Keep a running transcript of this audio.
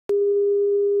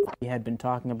we had been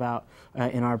talking about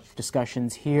in our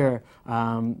discussions here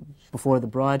before the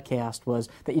broadcast was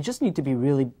that you just need to be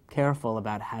really careful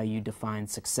about how you define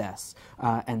success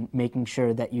and making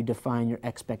sure that you define your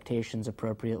expectations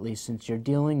appropriately, since you're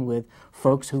dealing with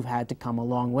folks who've had to come a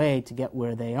long way to get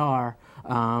where they are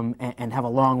and have a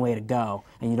long way to go,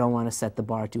 and you don't want to set the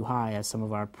bar too high, as some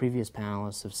of our previous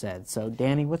panelists have said. So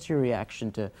Danny, what's your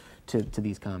reaction to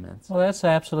these comments? Well, that's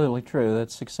absolutely true,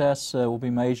 that success will be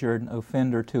measured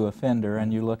offender to offender,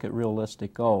 and you look at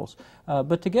realistic goals.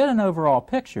 But to get an overall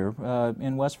picture,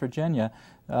 in West Virginia,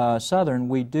 Southern,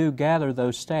 we do gather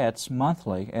those stats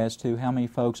monthly as to how many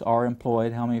folks are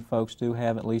employed, how many folks do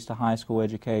have at least a high school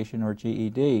education or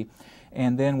GED,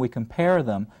 and then we compare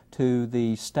them to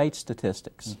the state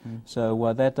statistics.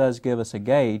 So that does give us a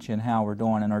gauge in how we're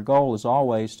doing, and our goal is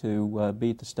always to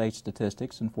beat the state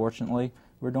statistics, and fortunately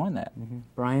we're doing that.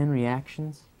 Brian,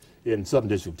 reactions? In Southern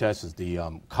District of Texas, the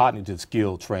cognitive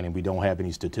skill training, we don't have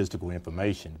any statistical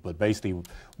information, but basically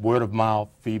word of mouth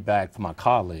feedback from my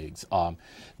colleagues.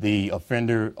 The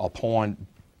offender, upon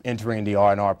entering the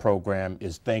R&R program,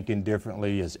 is thinking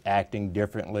differently, is acting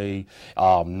differently,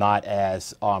 not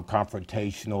as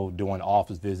confrontational during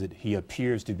office visit. He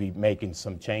appears to be making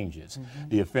some changes.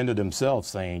 The offender themselves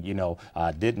saying, you know,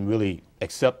 I didn't really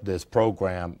accept this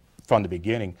program from the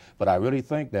beginning, but I really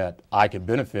think that I can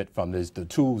benefit from the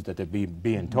tools that they're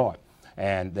being taught,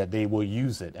 and that they will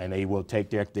use it, and they will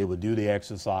they will do the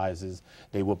exercises,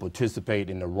 they will participate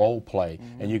in the role play,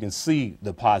 and you can see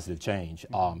the positive change.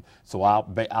 So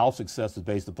our success is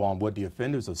based upon what the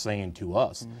offenders are saying to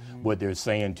us, what they're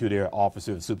saying to their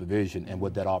officer of supervision, and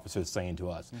what that officer is saying to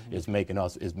us. It's making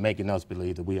us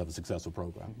believe that we have a successful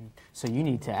program. So you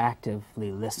need to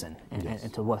actively listen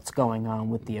and to what's going on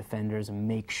with the offenders and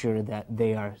make sure that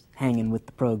they are hanging with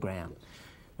the program.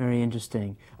 Very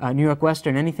interesting. New York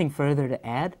Western, anything further to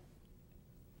add?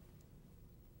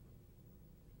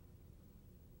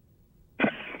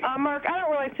 Mark, I don't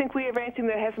really think we have anything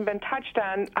that hasn't been touched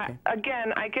on. Okay.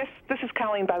 Again, I guess, this is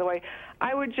Colleen, by the way,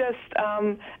 I would just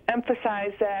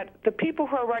emphasize that the people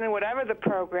who are running whatever the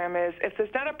program is, if there's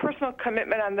not a personal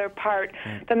commitment on their part,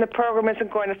 then the program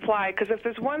isn't going to fly. Because if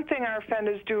there's one thing our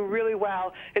offenders do really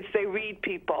well, it's they read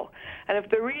people. And if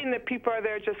they're reading that people are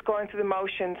there just going through the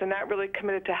motions and not really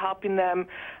committed to helping them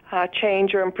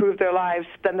change or improve their lives,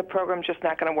 then the program's just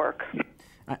not going to work.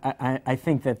 I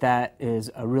think that that is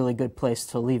a really good place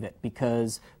to leave it,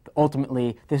 because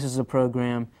ultimately this is a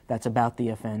program that's about the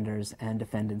offenders and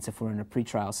defendants if we're in a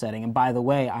pretrial setting. And by the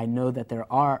way, I know that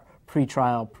there are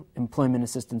pretrial employment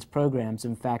assistance programs.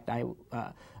 In fact, I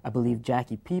believe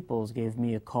Jackie Peoples gave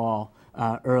me a call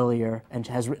earlier and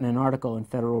has written an article in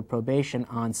Federal Probation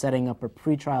on setting up a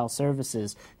pretrial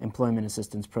services employment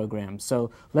assistance program.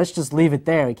 So let's just leave it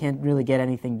there. We can't really get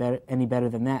anything any better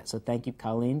than that. So thank you,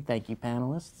 Colleen. Thank you,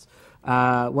 panelists.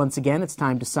 Once again, it's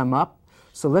time to sum up.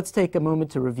 So let's take a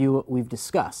moment to review what we've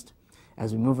discussed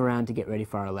as we move around to get ready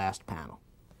for our last panel.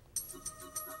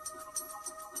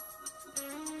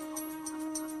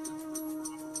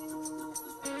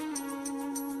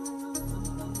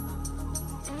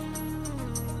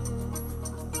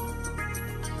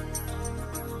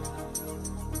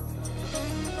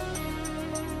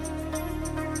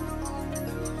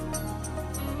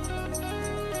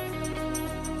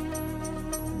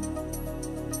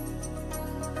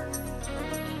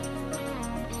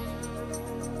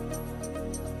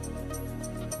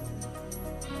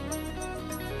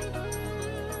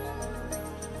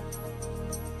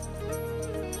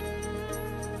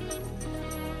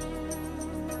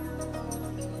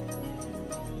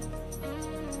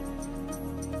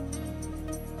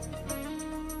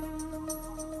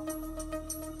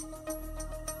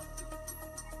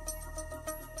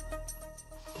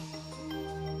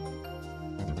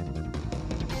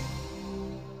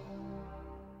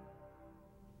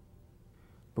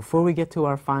 Before we get to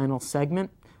our final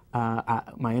segment,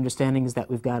 my understanding is that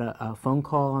we've got a phone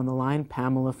call on the line.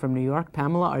 Pamela from New York.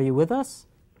 Pamela, are you with us?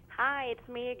 Hi, it's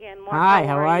me again. Mark, Hi,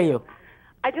 how are you?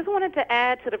 I just wanted to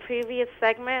add to the previous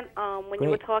segment when Great. you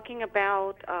were talking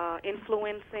about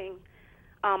influencing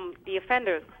the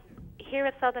offenders. Here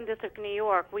at Southern District of New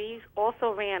York, we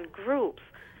also ran groups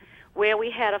where we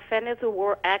had offenders who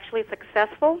were actually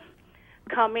successful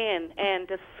come in and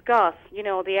discuss, you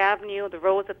know, the avenue, the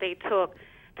roads that they took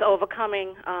to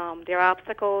overcoming their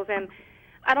obstacles. And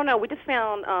I don't know, we just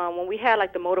found when we had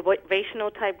like the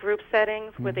motivational type group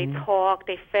settings where they talked,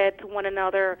 they fed to one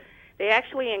another, they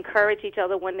actually encouraged each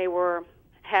other when they were,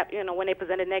 when they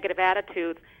presented negative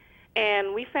attitudes.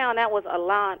 And we found that was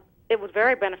it was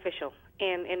very beneficial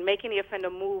in making the offender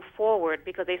move forward,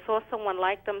 because they saw someone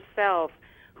like themselves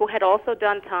who had also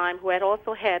done time, who had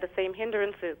also had the same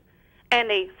hindrances, and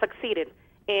they succeeded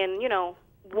in,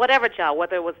 whatever job,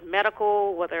 whether it was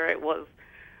medical, whether it was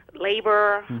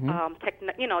labor,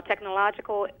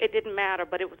 technological, it didn't matter,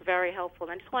 but it was very helpful.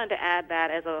 And I just wanted to add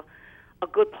that as a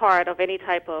good part of any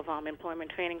type of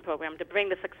employment training program, to bring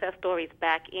the success stories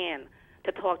back in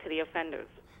to talk to the offenders.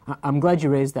 I'm glad you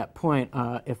raised that point,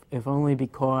 if only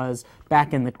because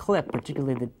back in the clip,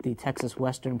 particularly the Texas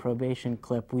Western probation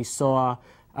clip, we saw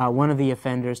one of the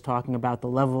offenders talking about the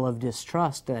level of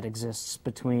distrust that exists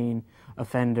between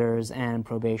offenders and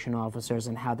probation officers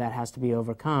and how that has to be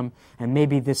overcome. And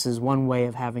maybe this is one way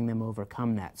of having them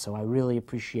overcome that. So I really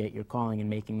appreciate your calling and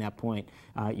making that point.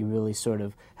 You really sort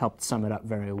of helped sum it up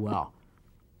very well.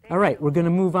 All right, we're going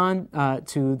to move on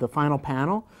to the final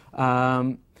panel.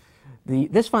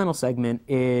 This final segment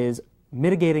is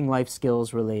mitigating life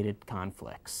skills related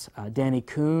conflicts. Danny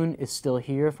Kuhn is still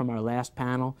here from our last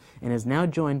panel and is now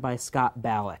joined by Scott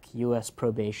Ballack, U.S.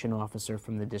 probation officer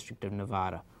from the District of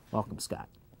Nevada. Welcome, Scott.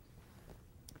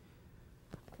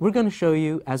 We're going to show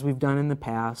you, as we've done in the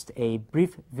past, a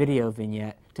brief video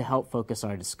vignette to help focus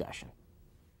our discussion.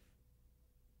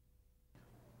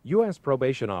 U.S.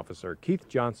 probation officer Keith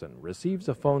Johnson receives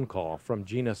a phone call from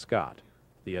Gina Scott,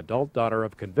 the adult daughter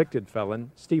of convicted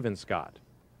felon Stephen Scott.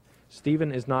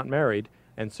 Stephen is not married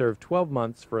and served 12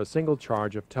 months for a single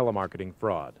charge of telemarketing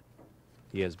fraud.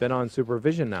 He has been on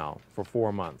supervision now for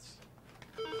 4 months.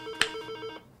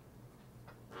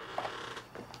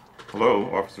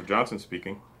 Hello, Officer Johnson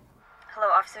speaking. Hello,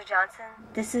 Officer Johnson.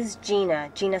 This is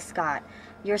Gina Scott.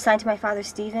 You're assigned to my father,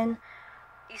 Stephen.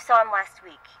 You saw him last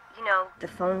week. You know, the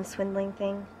phone swindling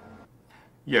thing.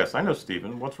 Yes, I know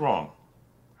Stephen. What's wrong?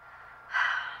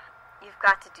 You've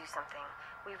got to do something.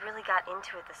 We really got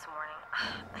into it this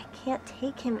morning. I can't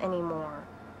take him anymore.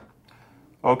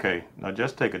 Okay, now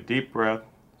just take a deep breath,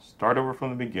 start over from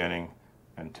the beginning,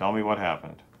 and tell me what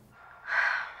happened.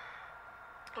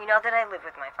 You know that I live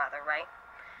with my father, right?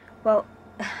 Well,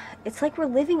 it's like we're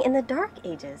living in the dark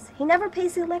ages. He never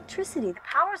pays the electricity. The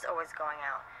power's always going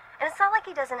out. And it's not like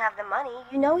he doesn't have the money.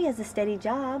 You know he has a steady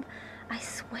job. I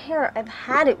swear, I've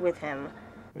had it with him.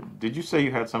 Did you say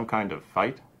you had some kind of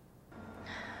fight?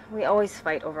 We always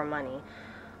fight over money.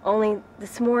 Only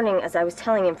this morning, as I was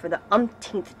telling him for the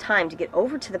umpteenth time to get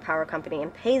over to the power company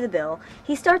and pay the bill,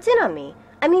 he starts in on me.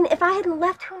 I mean, if I hadn't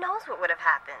left, who knows what would have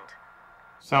happened.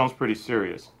 Sounds pretty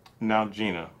serious. Now,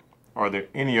 Gina, are there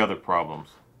any other problems?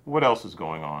 What else is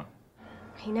going on?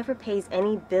 He never pays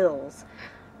any bills.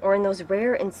 Or in those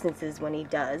rare instances when he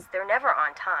does, they're never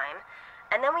on time.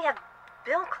 And then we have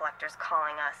bill collectors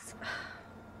calling us.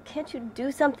 Can't you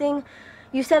do something?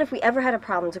 You said if we ever had a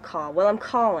problem to call. Well, I'm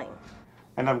calling.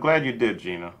 And I'm glad you did,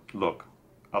 Gina. Look,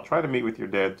 I'll try to meet with your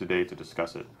dad today to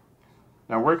discuss it.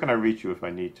 Now, where can I reach you if I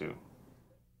need to?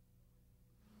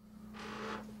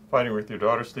 Fighting with your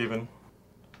daughter, Stephen?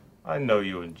 I know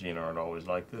you and Gina aren't always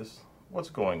like this. What's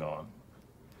going on?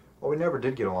 Well, we never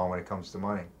did get along when it comes to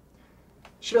money.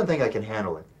 She doesn't think I can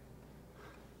handle it.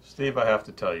 Steve, I have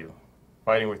to tell you,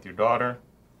 fighting with your daughter,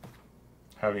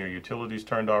 having your utilities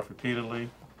turned off repeatedly,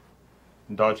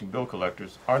 and dodging bill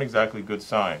collectors aren't exactly good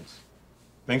signs.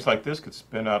 Things like this could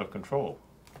spin out of control.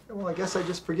 Well, I guess I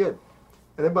just forget.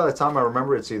 And then by the time I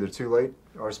remember, it's either too late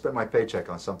or I spent my paycheck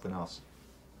on something else.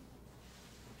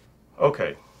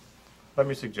 Okay, let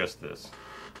me suggest this.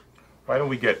 Why don't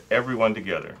we get everyone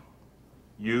together?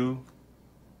 You,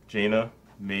 Gina,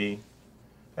 me,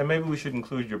 and maybe we should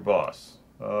include your boss,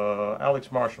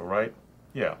 Alex Marshall, right?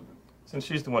 Yeah, since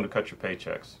she's the one who cut your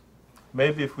paychecks.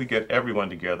 Maybe if we get everyone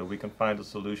together, we can find a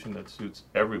solution that suits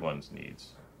everyone's needs.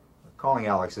 Calling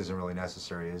Alex isn't really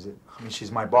necessary, is it? I mean,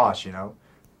 she's my boss, you know.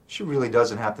 She really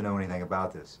doesn't have to know anything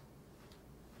about this.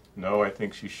 No, I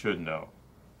think she should know.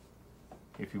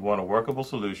 If you want a workable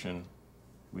solution,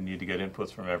 we need to get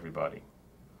inputs from everybody.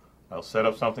 I'll set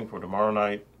up something for tomorrow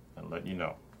night and let you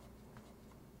know.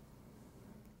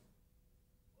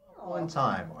 One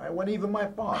time. I wasn't even my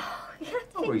fault.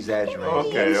 Don't exaggerate.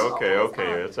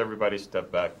 Okay. Let's everybody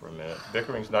step back for a minute.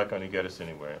 Bickering's not going to get us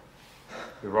anywhere.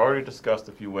 We've already discussed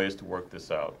a few ways to work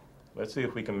this out. Let's see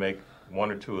if we can make one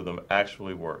or two of them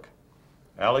actually work.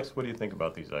 Alex, what do you think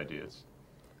about these ideas?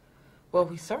 Well,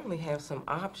 we certainly have some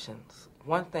options.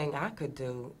 One thing I could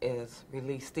do is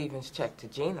release Stephen's check to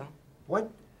Gina. What?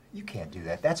 You can't do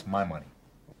that. That's my money.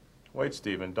 Wait,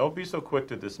 Stephen, don't be so quick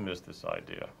to dismiss this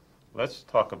idea. Let's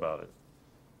talk about it.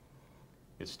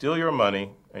 It's still your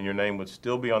money, and your name would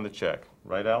still be on the check.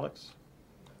 Right, Alex?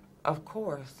 Of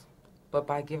course. But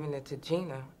by giving it to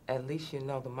Gina, at least you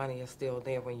know the money is still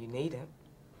there when you need it.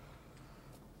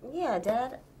 Yeah,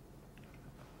 Dad.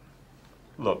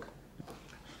 Look,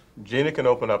 Gina can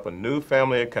open up a new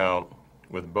family account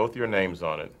with both your names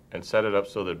on it and set it up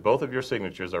so that both of your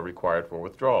signatures are required for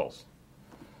withdrawals.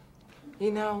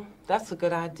 You know, that's a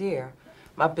good idea.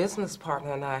 My business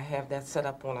partner and I have that set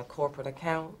up on a corporate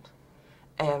account,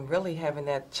 and really having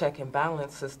that check and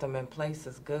balance system in place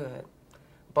is good.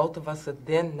 Both of us would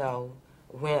then know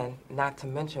when, not to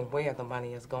mention where the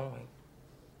money is going.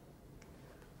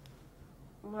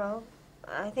 Well,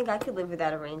 I think I could live with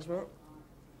that arrangement,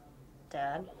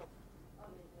 Dad.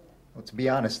 Well, to be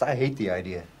honest, I hate the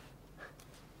idea.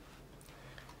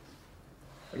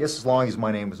 I guess as long as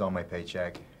my name was on my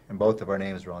paycheck and both of our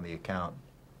names were on the account.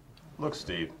 Look,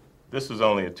 Steve, this is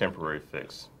only a temporary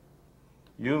fix.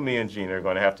 You, me, and Gina are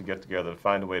going to have to get together to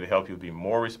find a way to help you be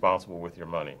more responsible with your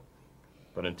money.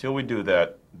 But until we do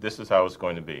that, this is how it's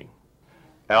going to be.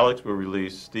 Alex will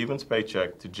release Stephen's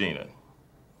paycheck to Gina.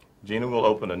 Gina will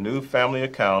open a new family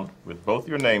account with both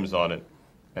your names on it,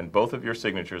 and both of your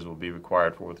signatures will be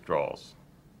required for withdrawals.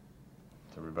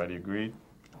 Is everybody agreed?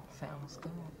 Sounds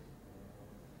good.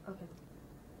 Okay.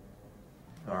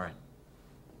 All right.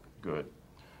 Good.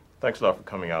 Thanks a lot for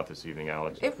coming out this evening,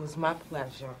 Alex. It was my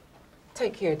pleasure.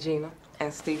 Take care, Gina.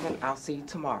 And Stephen, I'll see you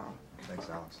tomorrow. Thanks,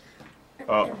 Alex.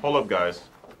 Hold up, guys.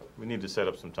 We need to set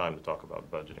up some time to talk about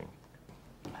budgeting.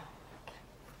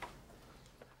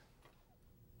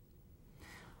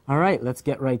 All right, let's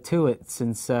get right to it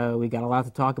since we got a lot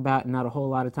to talk about and not a whole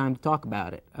lot of time to talk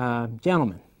about it.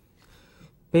 Gentlemen,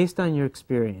 based on your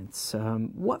experience,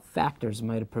 what factors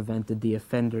might have prevented the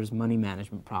offender's money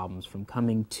management problems from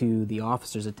coming to the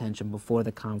officer's attention before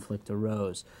the conflict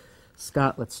arose?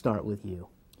 Scott, let's start with you.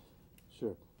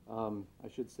 Sure. I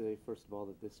should say, first of all,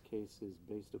 that this case is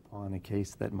based upon a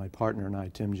case that my partner and I,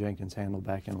 Tim Jenkins, handled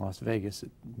back in Las Vegas.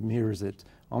 It mirrors it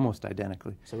almost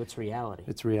identically. So it's reality.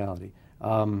 It's reality.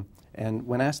 And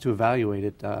when asked to evaluate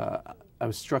it, I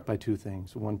was struck by two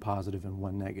things, one positive and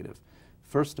one negative.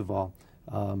 First of all,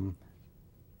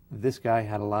 this guy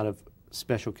had a lot of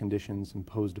special conditions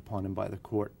imposed upon him by the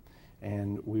court.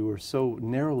 And we were so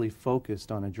narrowly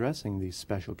focused on addressing these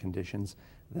special conditions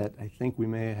that I think we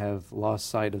may have lost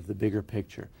sight of the bigger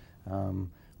picture.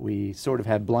 We sort of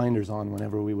had blinders on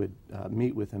whenever we would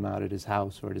meet with him out at his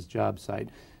house or at his job site,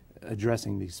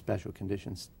 addressing these special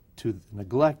conditions to the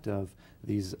neglect of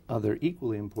these other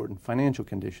equally important financial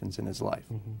conditions in his life.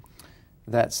 Mm-hmm.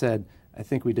 That said, I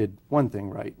think we did one thing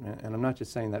right, and I'm not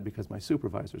just saying that because my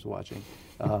supervisor's watching,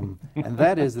 and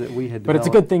that is that we had developed... But it's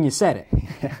a good thing you said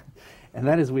it. And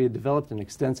that is we had developed an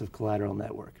extensive collateral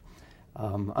network.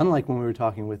 Unlike when we were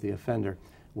talking with the offender,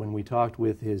 when we talked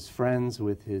with his friends,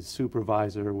 with his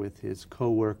supervisor, with his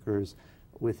coworkers,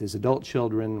 with his adult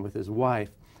children, with his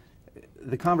wife,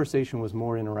 the conversation was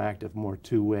more interactive, more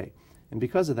two-way. And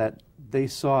because of that, they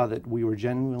saw that we were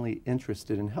genuinely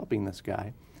interested in helping this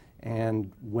guy.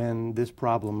 And when this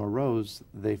problem arose,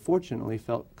 they fortunately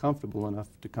felt comfortable enough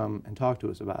to come and talk to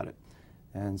us about it.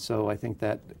 And so I think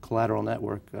that collateral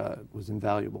network was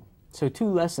invaluable. So two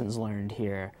lessons learned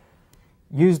here.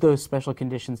 Use those special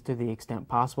conditions to the extent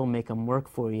possible, make them work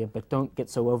for you, but don't get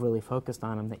so overly focused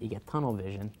on them that you get tunnel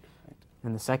vision. Right.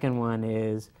 And the second one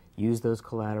is use those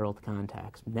collateral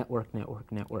contacts, network,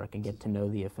 and get to know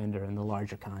the offender in the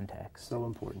larger context. So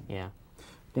important. Yeah.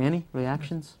 Danny,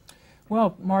 reactions?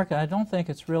 Well, Mark, I don't think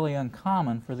it's really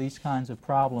uncommon for these kinds of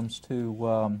problems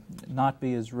to not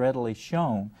be as readily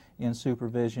shown in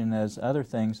supervision as other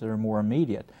things that are more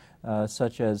immediate,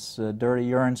 such as dirty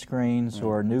urine screens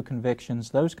or new convictions.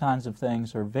 Those kinds of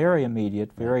things are very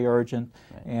immediate, very urgent,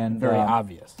 and very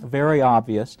obvious. Very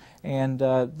obvious. And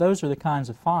those are the kinds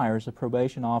of fires that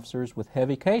probation officers with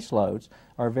heavy caseloads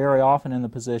are very often in the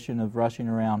position of rushing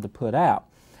around to put out.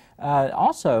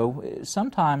 Also,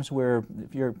 sometimes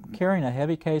if you're carrying a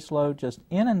heavy caseload, just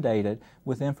inundated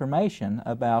with information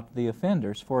about the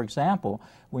offenders. For example,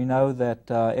 we know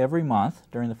that every month,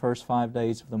 during the first 5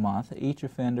 days of the month, each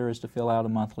offender is to fill out a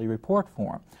monthly report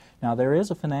form. Now, there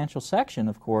is a financial section,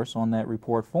 of course, on that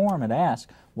report form. It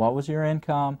asks, what was your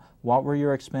income? What were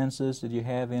your expenses? Did you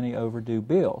have any overdue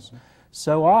bills? Mm-hmm.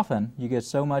 So often you get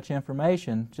so much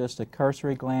information, just a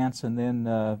cursory glance and then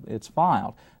it's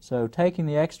filed. So taking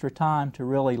the extra time to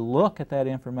really look at that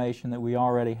information that we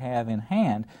already have in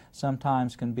hand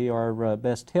sometimes can be our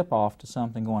best tip-off to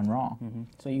something going wrong. Mm-hmm.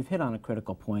 So you've hit on a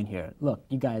critical point here. Look,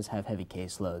 you guys have heavy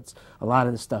caseloads. A lot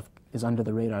of this stuff is under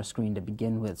the radar screen to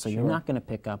begin with, so you're not going to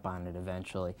pick up on it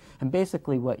eventually. And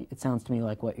basically what it sounds to me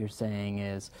like what you're saying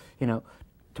is, you know,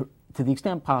 to the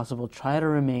extent possible, try to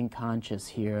remain conscious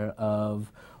here of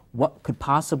what could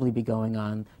possibly be going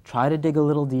on. Try to dig a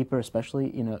little deeper, especially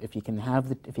if you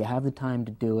have the time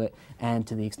to do it, and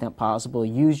to the extent possible,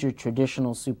 use your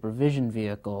traditional supervision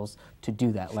vehicles to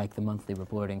do that, like the monthly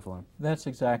reporting form. That's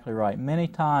exactly right. Many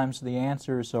times the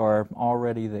answers are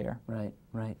already there. Right,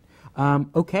 right.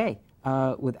 Okay.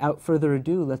 Without further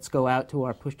ado, let's go out to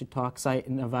our push-to-talk site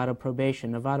in Nevada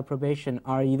Probation. Nevada Probation,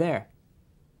 are you there?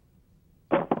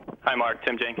 Hi, Mark.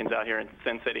 Tim Jenkins out here in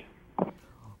Sin City.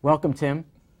 Welcome, Tim.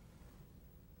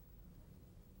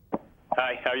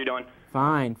 Hi, how are you doing?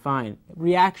 Fine, fine.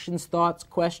 Reactions, thoughts,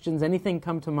 questions, anything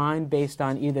come to mind based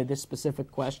on either this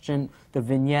specific question, the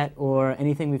vignette, or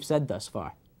anything we've said thus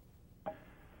far?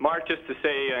 Mark, just to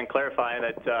say and clarify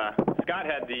that Scott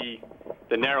had the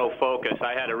narrow focus.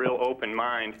 I had a real open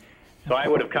mind, so I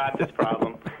would have caught this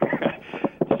problem.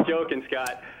 Just joking,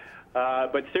 Scott.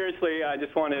 But seriously, I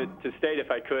just wanted to state,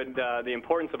 if I could, the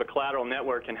importance of a collateral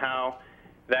network and how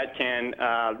that can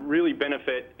really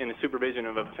benefit in the supervision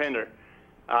of an offender.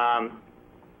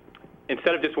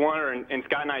 Instead of just one, or in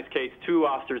Scott and I's case, two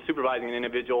officers supervising an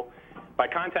individual, by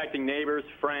contacting neighbors,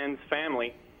 friends,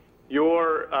 family,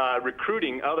 you're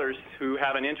recruiting others who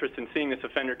have an interest in seeing this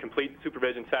offender complete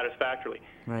supervision satisfactorily.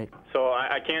 Right. So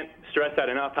I can't stress that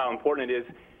enough, how important it is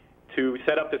to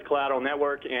set up this collateral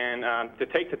network and to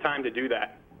take the time to do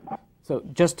that. So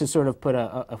just to sort of put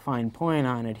a fine point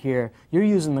on it here, you're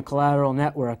using the collateral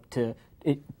network to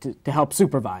help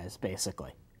supervise,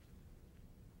 basically.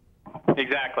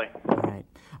 Exactly. All right.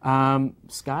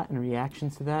 Scott, any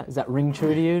reactions to that? Does that ring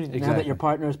true to you Exactly. now that your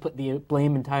partner has put the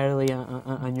blame entirely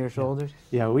on your shoulders?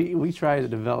 Yeah, we try to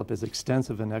develop as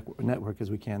extensive a network as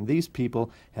we can. These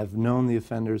people have known the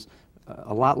offenders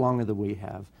a lot longer than we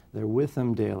have. They're with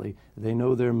them daily. They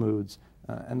know their moods.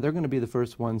 And they're going to be the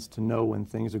first ones to know when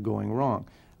things are going wrong.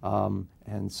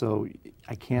 And so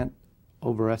I can't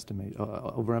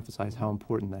overemphasize how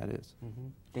important that is. Mm-hmm.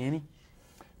 Danny?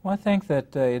 Well, I think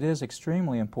that it is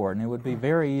extremely important. It would be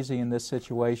very easy in this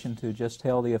situation to just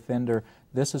tell the offender,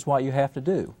 this is what you have to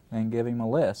do, and give him a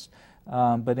list.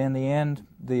 But in the end,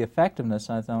 the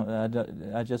effectiveness,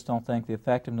 I just don't think the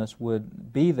effectiveness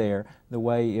would be there the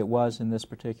way it was in this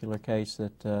particular case,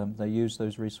 that they used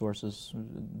those resources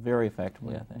very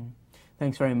effectively, I think.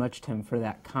 Thanks very much, Tim, for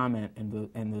that comment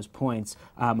and those points.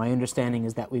 My understanding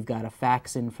is that we've got a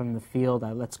fax in from the field.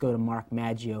 Let's go to Mark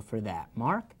Maggio for that.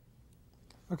 Mark?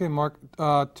 Okay, Mark,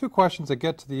 two questions that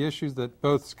get to the issues that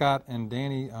both Scott and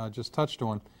Danny just touched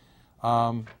on.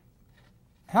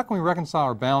 How can we reconcile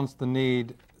or balance the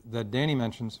need that Danny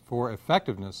mentions for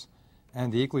effectiveness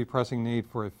and the equally pressing need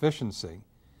for efficiency?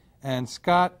 And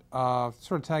Scott,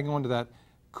 sort of tagging on to that,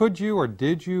 could you or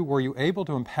were you able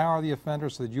to empower the offender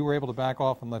so that you were able to back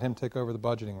off and let him take over the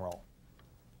budgeting role?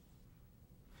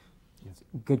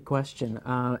 Good question,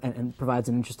 and provides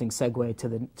an interesting segue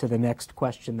to the next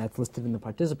question that's listed in the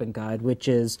participant guide, which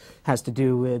has to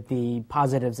do with the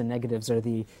positives and negatives, or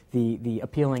the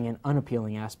appealing and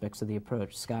unappealing aspects of the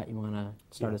approach. Scott, you want to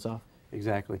start us off?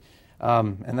 Exactly.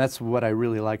 And that's what I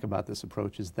really like about this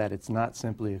approach, is that it's not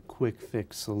simply a quick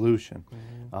fix solution.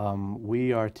 Mm-hmm.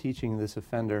 We are teaching this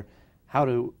offender how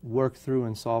to work through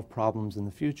and solve problems in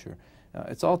the future.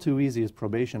 It's all too easy as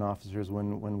probation officers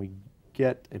when we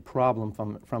get a problem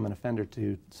from an offender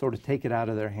to sort of take it out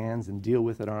of their hands and deal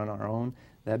with it on our own.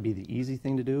 That'd be the easy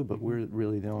thing to do, but we're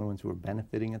really the only ones who are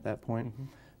benefiting at that point. Mm-hmm.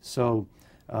 So,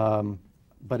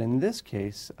 but in this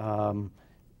case,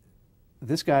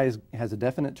 this guy has a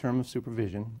definite term of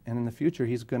supervision, and in the future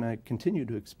he's going to continue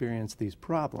to experience these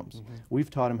problems. Mm-hmm. We've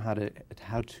taught him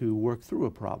how to work through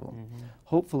a problem. Mm-hmm.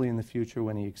 Hopefully in the future,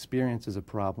 when he experiences a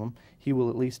problem, he will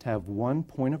at least have one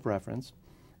point of reference.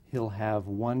 He'll have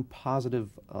one positive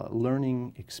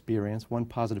learning experience, one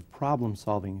positive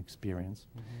problem-solving experience.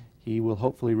 Mm-hmm. He will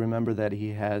hopefully remember that he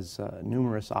has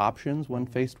numerous options when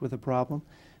faced with a problem,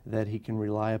 that he can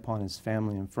rely upon his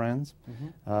family and friends.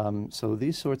 Mm-hmm. So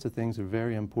these sorts of things are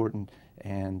very important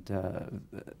and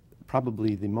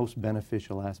probably the most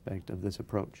beneficial aspect of this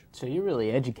approach. So you're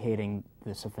really educating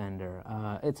this offender.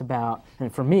 It's about,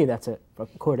 and for me, that's from a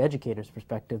court educator's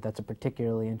perspective, that's a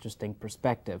particularly interesting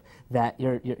perspective, that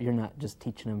you're not just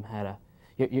teaching him how to,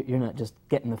 you're not just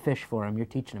getting the fish for him, you're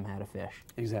teaching him how to fish.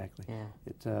 Exactly. Yeah.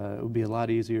 It would be a lot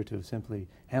easier to have simply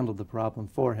handled the problem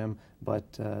for him,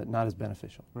 but not as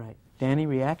beneficial. Right. Danny,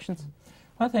 reactions?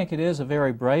 I think it is a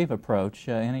very brave approach.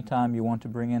 Anytime you want to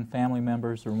bring in family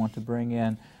members or want to bring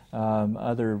in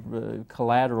other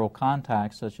collateral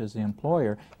contacts, such as the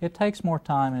employer, it takes more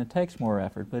time and it takes more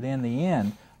effort, but in the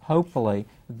end, hopefully,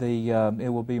 it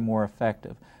will be more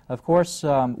effective. Of course,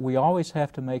 we always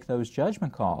have to make those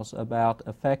judgment calls about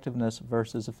effectiveness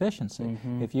versus efficiency.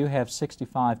 If you have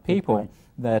 65 people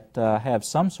that have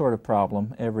some sort of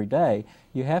problem every day,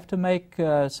 you have to make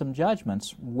some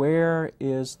judgments. Where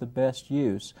is the best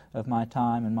use of my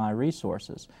time and my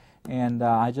resources? And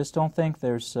I just don't think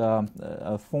there's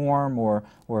a form or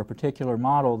a particular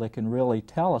model that can really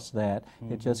tell us that.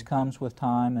 It just comes with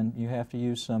time, and you have to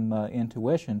use some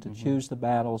intuition to choose the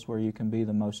battles where you can be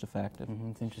the most effective.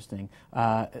 It's interesting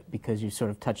because you sort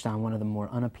of touched on one of the more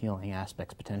unappealing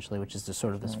aspects potentially, which is the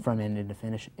sort of this front-end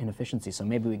inefficiency. So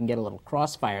maybe we can get a little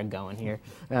crossfire going here.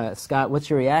 Scott, what's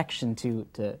your reaction to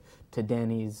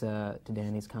Danny's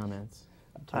comments?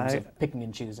 In terms of picking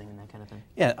and choosing and that kind of thing.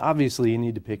 Yeah, obviously you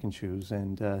need to pick and choose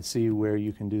and see where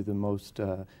you can do the most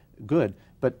good.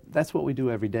 But that's what we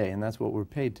do every day, and that's what we're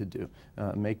paid to do,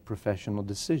 make professional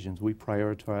decisions. We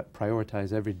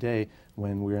prioritize every day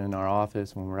when we're in our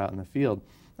office, when we're out in the field.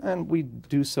 And we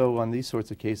do so on these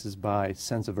sorts of cases by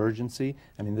sense of urgency.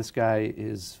 I mean, this guy,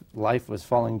 his life was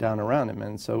falling down around him,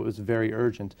 and so it was very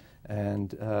urgent.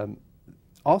 And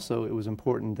also, it was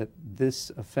important that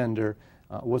this offender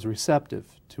was receptive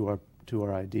to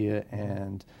our idea,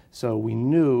 and so we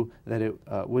knew that it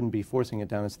wouldn't be forcing it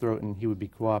down his throat, and he would be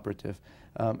cooperative.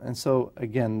 And so,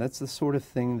 again, that's the sort of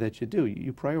thing that you do.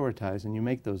 You prioritize and you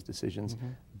make those decisions,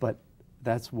 but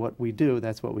that's what we do.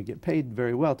 That's what we get paid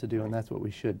very well to do, and that's what we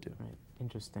should do. Right.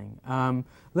 Interesting.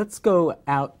 Let's go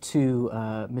out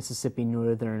to Mississippi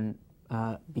Northern.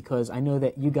 Because I know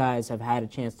that you guys have had a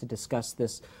chance to discuss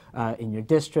this in your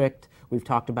district. We've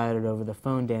talked about it over the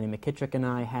phone. Danny McKittrick and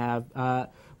I have.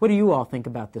 What do you all think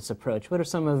about this approach? What are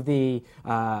some of the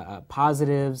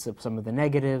positives, some of the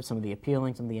negatives, some of the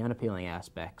appealing, some of the unappealing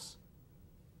aspects?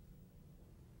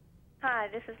 Hi,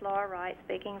 this is Laura Wright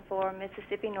speaking for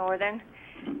Mississippi Northern.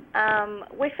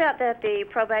 We felt that the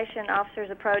probation officer's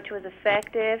approach was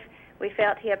effective. We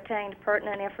felt he obtained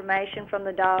pertinent information from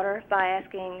the daughter by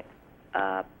asking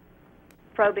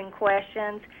probing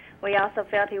questions. We also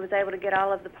felt he was able to get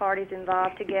all of the parties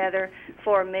involved together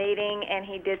for a meeting, and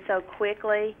he did so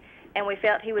quickly. And we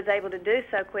felt he was able to do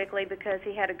so quickly because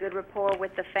he had a good rapport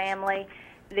with the family,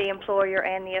 the employer,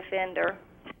 and the offender.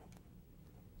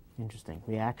 Interesting.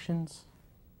 Reactions?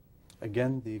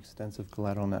 Again, the extensive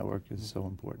collateral network is so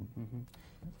important.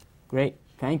 Great.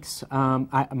 Thanks. My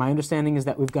understanding is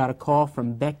that we've got a call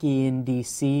from Becky in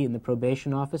D.C. in the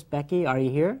probation office. Becky, are you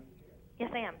here?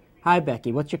 Yes, I am. Hi,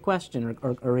 Becky. What's your question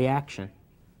or reaction?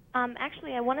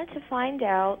 Actually, I wanted to find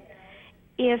out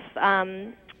if,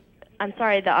 I'm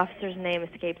sorry, the officer's name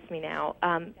escapes me now,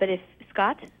 but if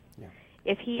Scott,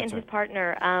 if he and his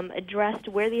partner addressed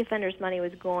where the offender's money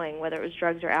was going, whether it was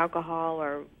drugs or alcohol,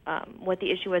 or what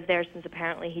the issue was there, since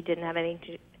apparently he didn't have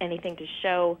anything to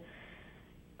show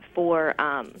for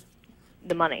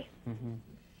the money.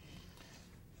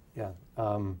 Yeah.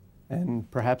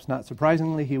 And perhaps not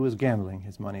surprisingly, he was gambling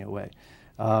his money away.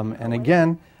 And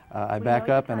again, I back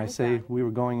up and I say we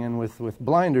were going in with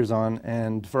blinders on,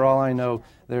 and for all I know,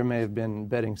 there may have been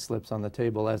betting slips on the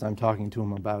table as I'm talking to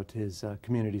him about his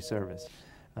community service.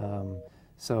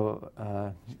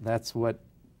 So that's what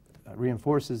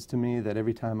reinforces to me that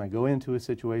every time I go into a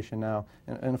situation now,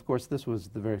 and of course this was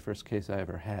the very first case I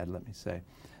ever had, let me say.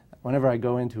 Whenever I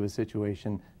go into a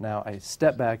situation now, I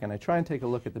step back and I try and take a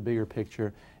look at the bigger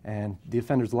picture and the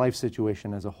offender's life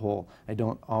situation as a whole. I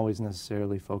don't always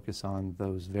necessarily focus on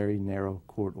those very narrow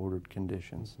court-ordered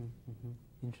conditions.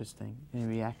 Interesting. Any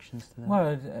reactions to that?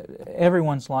 Well,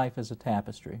 everyone's life is a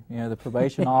tapestry. You know, the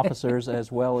probation officers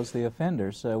as well as the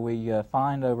offenders. So we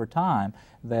find over time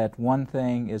that one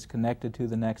thing is connected to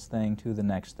the next thing to the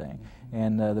next thing.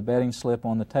 And the betting slip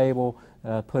on the table,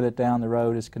 put it down the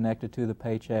road, is connected to the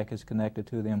paycheck, is connected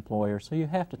to the employer. So you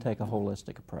have to take a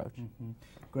holistic approach.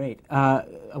 Great. I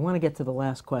want to get to the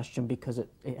last question because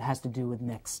it has to do with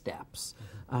next steps.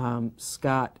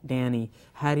 Scott, Danny,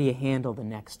 how do you handle the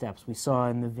next steps? We saw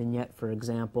in the vignette, for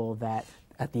example, that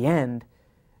at the end,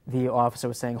 the officer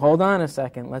was saying, hold on a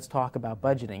second, let's talk about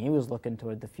budgeting. He was looking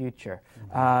toward the future.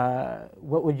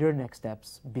 What would your next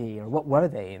steps be, or what were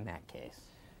they in that case?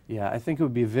 Yeah, I think it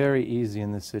would be very easy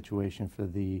in this situation for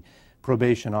the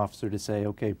probation officer to say,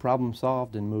 okay, problem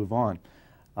solved and move on.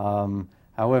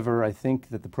 However, I think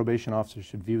that the probation officer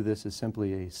should view this as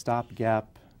simply a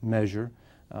stopgap measure,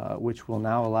 which will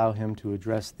now allow him to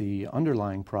address the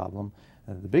underlying problem,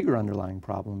 the bigger underlying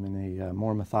problem, in a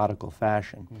more methodical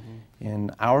fashion.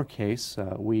 In our case,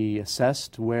 we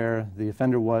assessed where the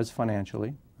offender was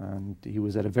financially, and he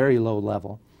was at a very low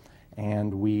level,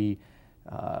 and we,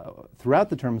 throughout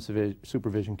the term of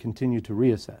supervision, continued to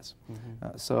reassess.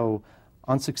 So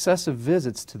On successive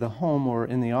visits to the home or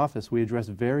in the office, we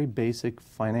addressed very basic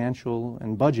financial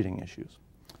and budgeting issues.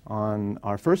 On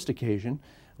our first occasion,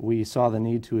 we saw the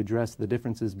need to address the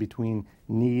differences between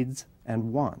needs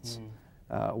and wants.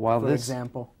 For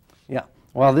example? Yeah.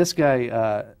 While this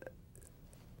guy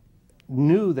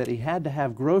knew that he had to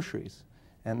have groceries,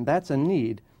 and that's a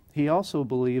need, he also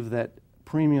believed that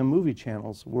premium movie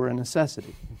channels were a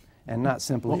necessity and not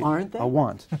simply aren't they? a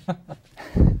want.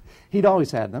 He'd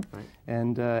always had them,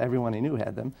 and everyone he knew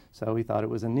had them, so he thought it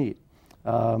was a need.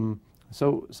 So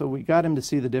we got him to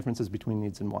see the differences between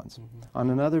needs and wants. On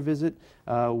another visit,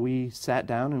 we sat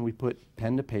down and we put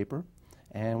pen to paper,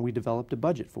 and we developed a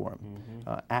budget for him,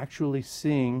 actually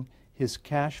seeing his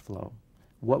cash flow,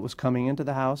 what was coming into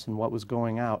the house and what was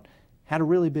going out, had a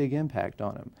really big impact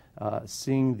on him,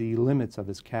 seeing the limits of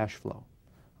his cash flow.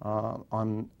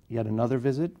 On yet another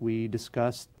visit, we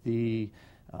discussed the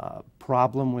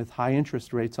problem with high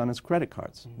interest rates on his credit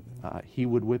cards. He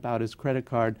would whip out his credit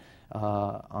card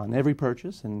on every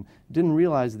purchase and didn't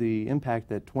realize the impact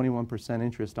that 21%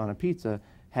 interest on a pizza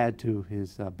had to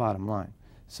his bottom line.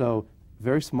 So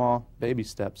very small baby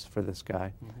steps for this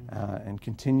guy and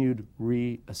continued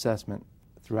reassessment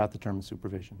throughout the term of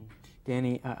supervision.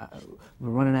 Danny, we're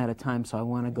running out of time, so I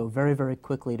want to go very, very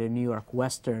quickly to New York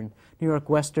Western. New York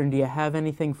Western, do you have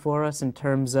anything for us in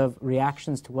terms of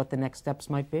reactions to what the next steps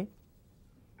might be?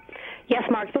 Yes,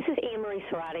 Mark, this is Anne Marie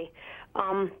Cerati.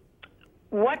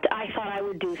 What I thought I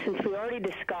would do, since we already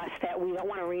discussed that we don't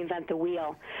want to reinvent the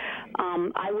wheel,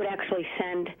 I would actually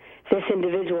send this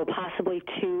individual possibly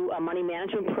to a money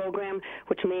management program,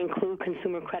 which may include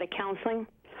consumer credit counseling.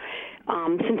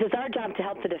 Since it's our job to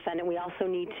help the defendant, we also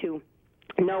need to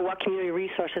know what community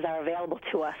resources are available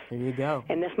to us. There you go.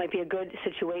 And this might be a good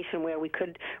situation where we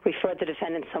could refer the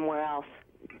defendant somewhere else.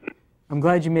 I'm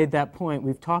glad you made that point.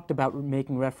 We've talked about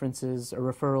making references or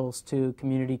referrals to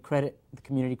community credit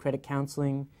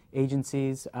counseling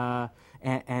agencies,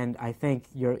 and I think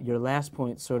your last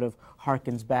point sort of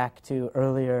harkens back to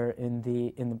earlier in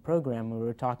the program where we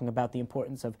were talking about the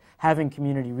importance of having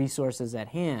community resources at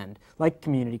hand, like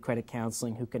community credit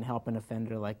counseling, who can help an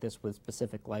offender like this with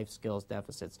specific life skills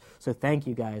deficits. So thank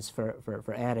you guys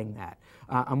for adding that.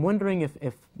 I'm wondering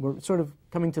if we're sort of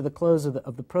coming to the close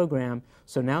of the program,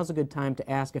 so now's a good time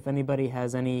to ask if anybody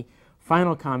has any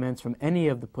final comments from any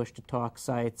of the push-to-talk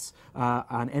sites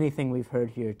on anything we've heard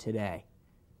here today.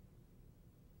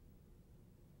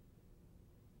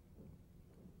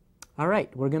 All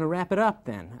right, we're going to wrap it up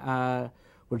then.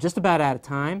 We're just about out of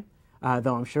time,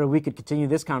 though I'm sure we could continue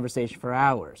this conversation for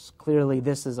hours. Clearly,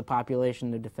 this is a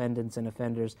population of defendants and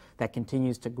offenders that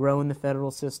continues to grow in the federal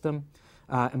system.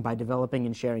 And by developing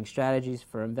and sharing strategies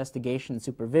for investigation and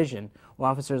supervision,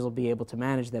 officers will be able to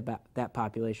manage that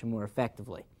population more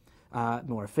effectively,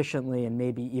 more efficiently, and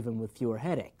maybe even with fewer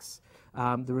headaches.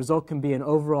 The result can be an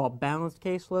overall balanced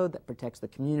caseload that protects the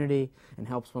community and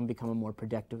helps one become a more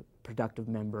productive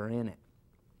member in it.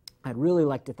 I'd really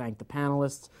like to thank the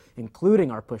panelists, including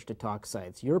our push-to-talk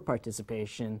sites. Your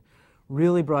participation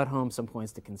really brought home some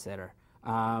points to consider.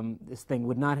 This thing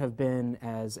would not have been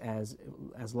as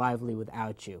lively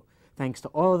without you. Thanks to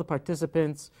all of the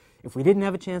participants. If we didn't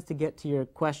have a chance to get to your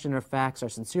question or facts, our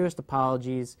sincerest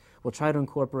apologies. We'll try to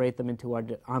incorporate them into our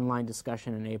online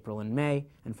discussion in April and May.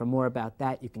 And for more about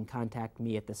that, you can contact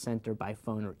me at the center by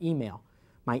phone or email.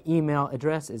 My email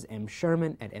address is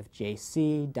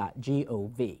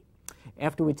msherman@fjc.gov.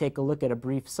 After we take a look at a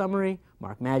brief summary,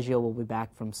 Mark Maggio will be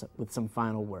back with some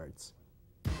final words.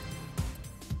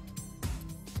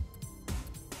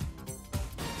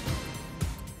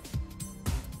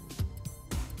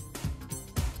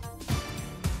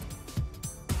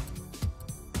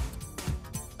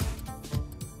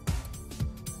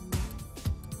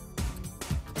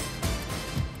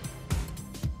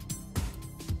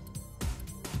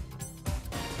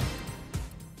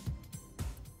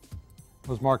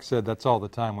 As Mark said, that's all the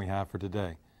time we have for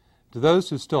today. To those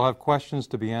who still have questions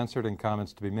to be answered and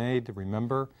comments to be made,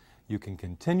 remember, you can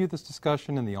continue this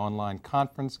discussion in the online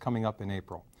conference coming up in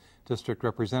April. District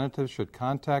representatives should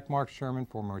contact Mark Sherman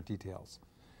for more details.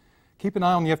 Keep an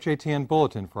eye on the FJTN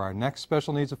Bulletin for our next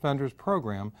Special Needs Offenders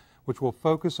program, which will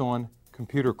focus on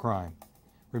computer crime.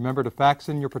 Remember to fax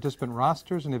in your participant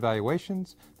rosters and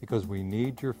evaluations because we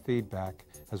need your feedback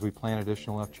as we plan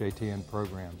additional FJTN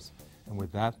programs. And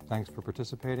with that, thanks for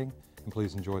participating, and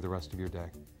please enjoy the rest of your day.